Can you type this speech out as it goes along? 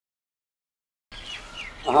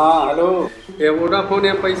हाँ हेलो, ये वोडाफोन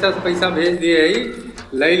या पैसा से पैसा भेज दिए है,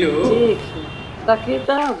 ले लो। ठीक है, रखिए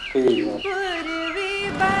तब। ठीक है।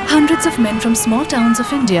 Hundreds of men from small towns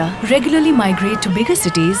of India regularly migrate to bigger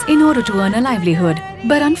cities in order to earn a livelihood.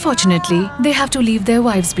 But unfortunately, they have to leave their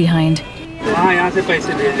wives behind. हाँ, यहाँ से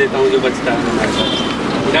पैसे भेज देता हूँ जो बचता है हमारे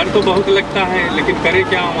पास। डर तो बहुत लगता है, लेकिन करें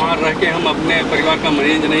क्या, वहाँ रह के हम अपने परिवार का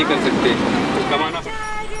मैनेज नहीं कर सकते, तो कमाना।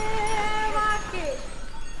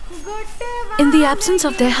 In the absence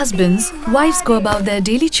of their husbands, wives go about their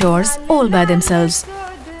daily chores all by themselves.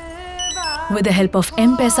 With the help of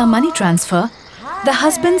Mpesa money transfer, the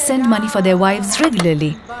husbands send money for their wives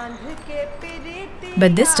regularly.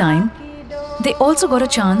 But this time, they also got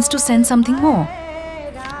a chance to send something more.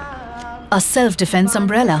 A self-defense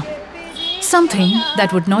umbrella. Something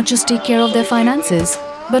that would not just take care of their finances,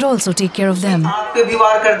 but also take care of them.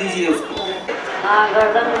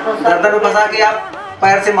 गर्दन में फंसा के आप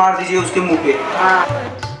पैर से मार दीजिए उसके मुंह पे।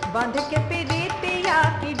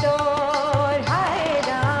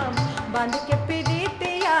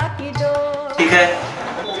 ठीक है,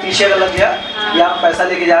 पीछे का लग गया। या आप पैसा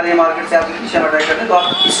लेके जा रहे हैं मार्केट से, आपके पीछे अटैक करते हैं, तो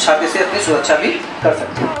आप इस छाते से अपनी सुरक्षा भी कर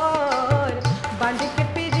सकते हैं।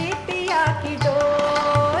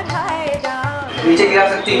 नीचे गिरा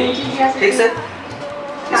सकती हैं, ठीक से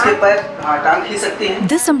इसके पैर टांग खींच सकती हैं।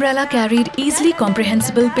 This umbrella carried easily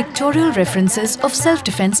comprehensible pictorial references of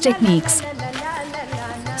self-defense techniques,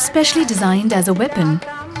 specially designed as a weapon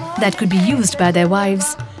that could be used by their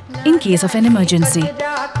wives in case of an emergency.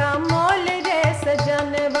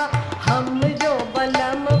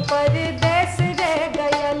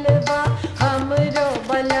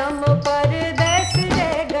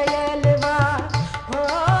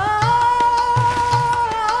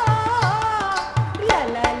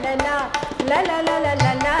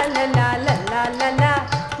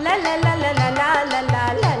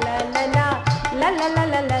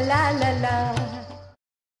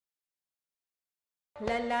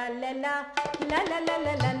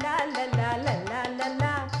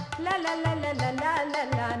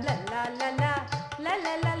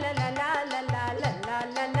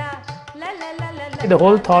 The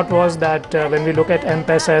whole thought was that when we look at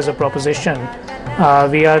Mpesa as a proposition,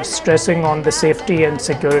 we are stressing on the safety and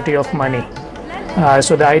security of money.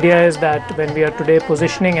 So the idea is that when we are today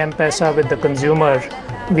positioning Mpesa with the consumer,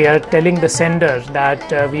 we are telling the sender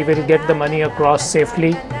that we will get the money across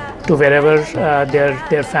safely to wherever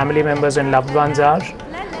their family members and loved ones are.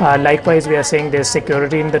 Likewise, we are saying there's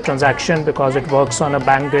security in the transaction because it works on a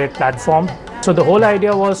bank-grade platform. So the whole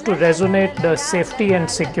idea was to resonate the safety and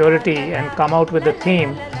security and come out with a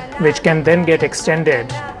theme which can then get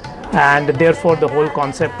extended, and therefore the whole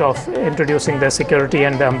concept of introducing the security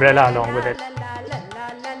and the umbrella along with it.